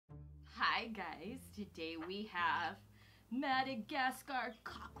Hi guys, today we have Madagascar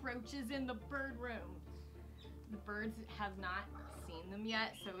cockroaches in the bird room. The birds have not seen them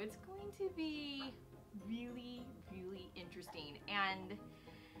yet, so it's going to be really interesting. And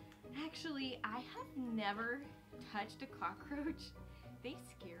actually, I have never touched a cockroach. They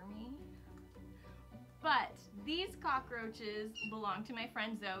scare me. But these cockroaches belong to my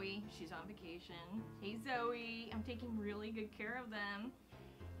friend Zoe. She's on vacation. Hey Zoe, I'm taking really good care of them.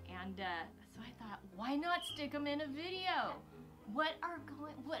 And so I thought, why not stick them in a video? What are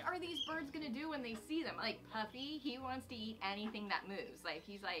these birds gonna do when they see them? Like Puffy, he wants to eat anything that moves. Like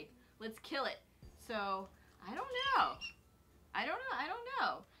he's like, let's kill it. So I don't know.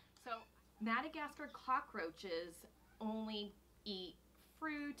 So Madagascar cockroaches only eat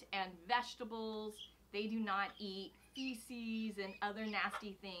fruit and vegetables. They do not eat feces and other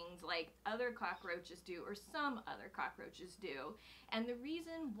nasty things like other cockroaches do, or some other cockroaches do. And the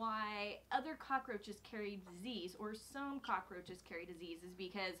reason why other cockroaches carry disease, or some cockroaches carry disease, is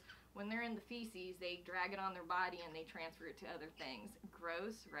because when they're in the feces, they drag it on their body and they transfer it to other things.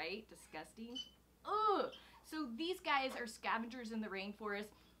 Gross, right? Disgusting. Ugh! So these guys are scavengers in the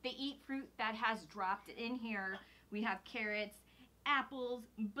rainforest. They eat fruit that has dropped in here. We have carrots, apples,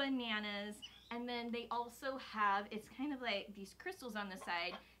 bananas, and then they also have, it's kind of like these crystals on the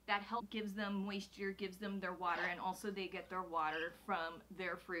side that gives them moisture, gives them their water, and also they get their water from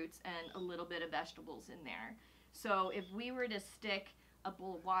their fruits and a little bit of vegetables in there. So if we were to stick a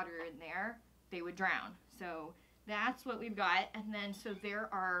bowl of water in there, they would drown. So that's what we've got. And then so there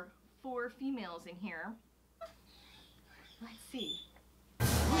are 4 females in here. Let's see.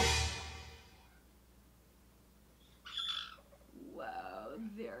 Wow,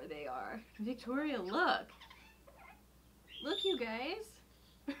 there they are. Victoria, look. Look, you guys.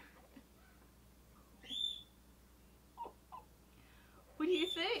 What do you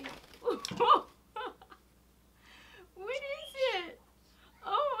think? What is it?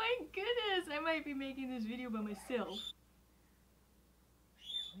 Oh my goodness, I might be making this video by myself.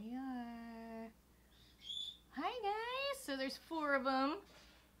 Here we are. Hi guys, so there's 4 of them.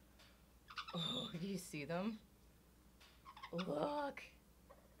 Oh, do you see them? Look.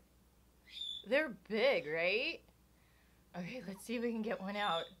 They're big, right? Okay, let's see if we can get one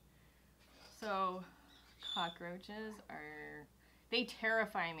out. So, cockroaches they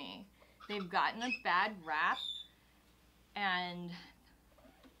terrify me. They've gotten a bad rap, and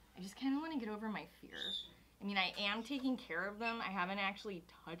I just kind of want to get over my fear. I mean, I am taking care of them. I haven't actually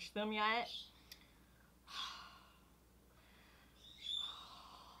touched them yet.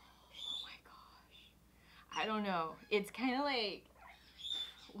 I don't know. It's kind of like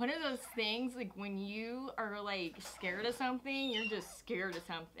one of those things, like when you are like scared of something, you're just scared of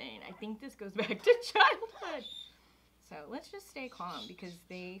something. I think this goes back to childhood. So let's just stay calm because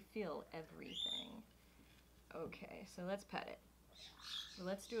they feel everything. Okay, so let's pet it. So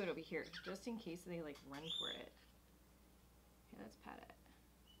let's do it over here, just in case they like run for it. Okay, let's pet it.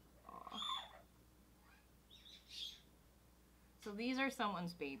 Aww. So these are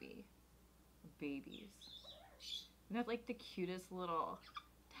someone's babies. They have like the cutest little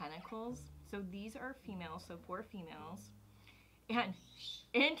tentacles. So these are females, so 4 females. And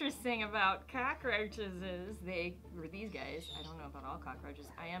interesting about cockroaches is these guys, I don't know about all cockroaches.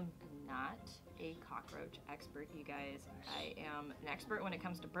 I am not a cockroach expert, you guys. I am an expert when it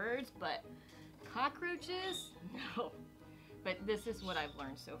comes to birds, but cockroaches, no. But this is what I've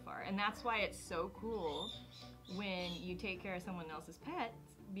learned so far. And that's why it's so cool when you take care of someone else's pets,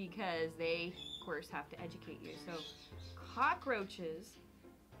 because they, of course, have to educate you. So cockroaches,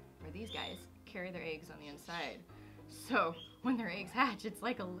 or these guys, carry their eggs on the inside. So when their eggs hatch, it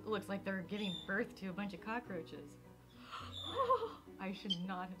looks like they're giving birth to a bunch of cockroaches. I should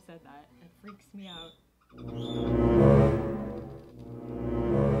not have said that. That freaks me out.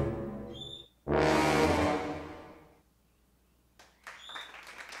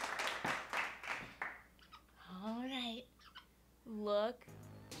 All right, look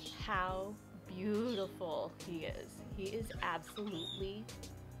how beautiful he is. He is absolutely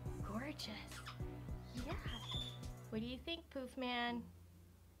gorgeous. Yeah. What do you think, Poof Man?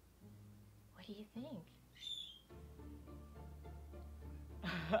 What do you think?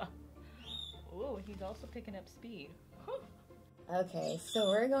 Oh, he's also picking up speed. Okay, so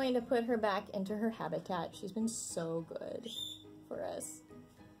we're going to put her back into her habitat. She's been so good for us.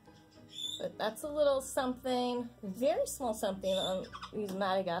 But that's a little something, very small something on these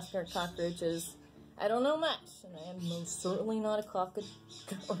Madagascar cockroaches. I don't know much, and I am most certainly not a cockroach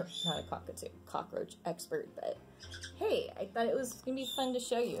expert, but hey, I thought it was going to be fun to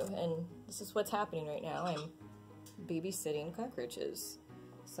show you, and this is what's happening right now. I'm babysitting cockroaches.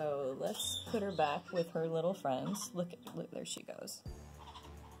 So let's put her back with her little friends. Look, there she goes.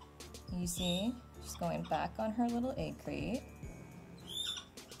 You see? She's going back on her little egg crate.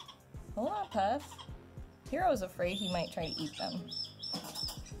 Hold on, Puff. Hero's afraid he might try to eat them.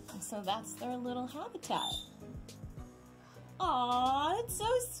 And so that's their little habitat. Aw, it's so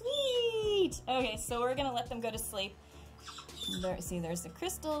sweet! Okay, so we're gonna let them go to sleep. See, there's the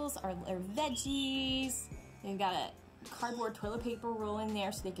crystals, our veggies. They've got a cardboard toilet paper roll in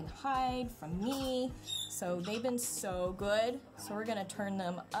there so they can hide from me. So they've been so good. So we're gonna turn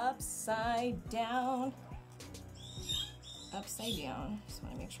them upside down. Upside down. Just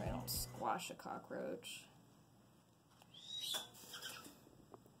wanna make sure I don't squash a cockroach.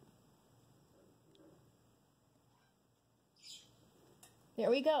 There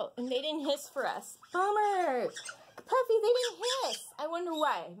we go. And they didn't hiss for us. Bummer! Puffy, they didn't hiss. I wonder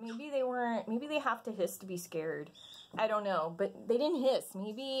why. Maybe they weren't, maybe they have to hiss to be scared. I don't know, but they didn't hiss.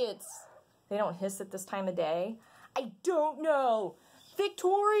 Maybe they don't hiss at this time of day. I don't know.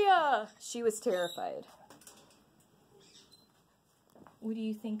 Victoria! She was terrified. What do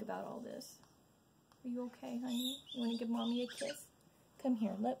you think about all this? Are you okay, honey? You want to give Mommy a kiss? Come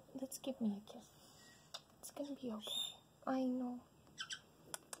here, let's give me a kiss. It's gonna be okay. I know.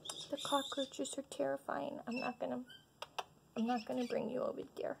 The cockroaches are terrifying. I'm not gonna bring you over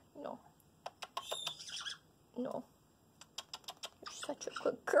there. No. No. You're such a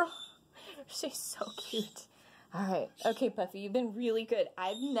good girl. She's so cute. Alright. Okay, Puffy, you've been really good.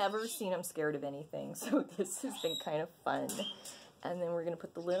 I've never seen him scared of anything, so this has been kind of fun. And then we're gonna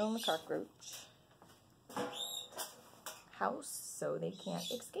put the lid on the cockroach house so they can't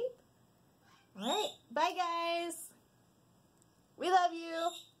escape. Alright, bye guys. We love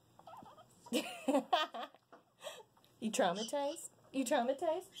you. You traumatized? You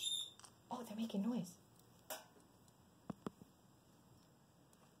traumatized? Oh, they're making noise.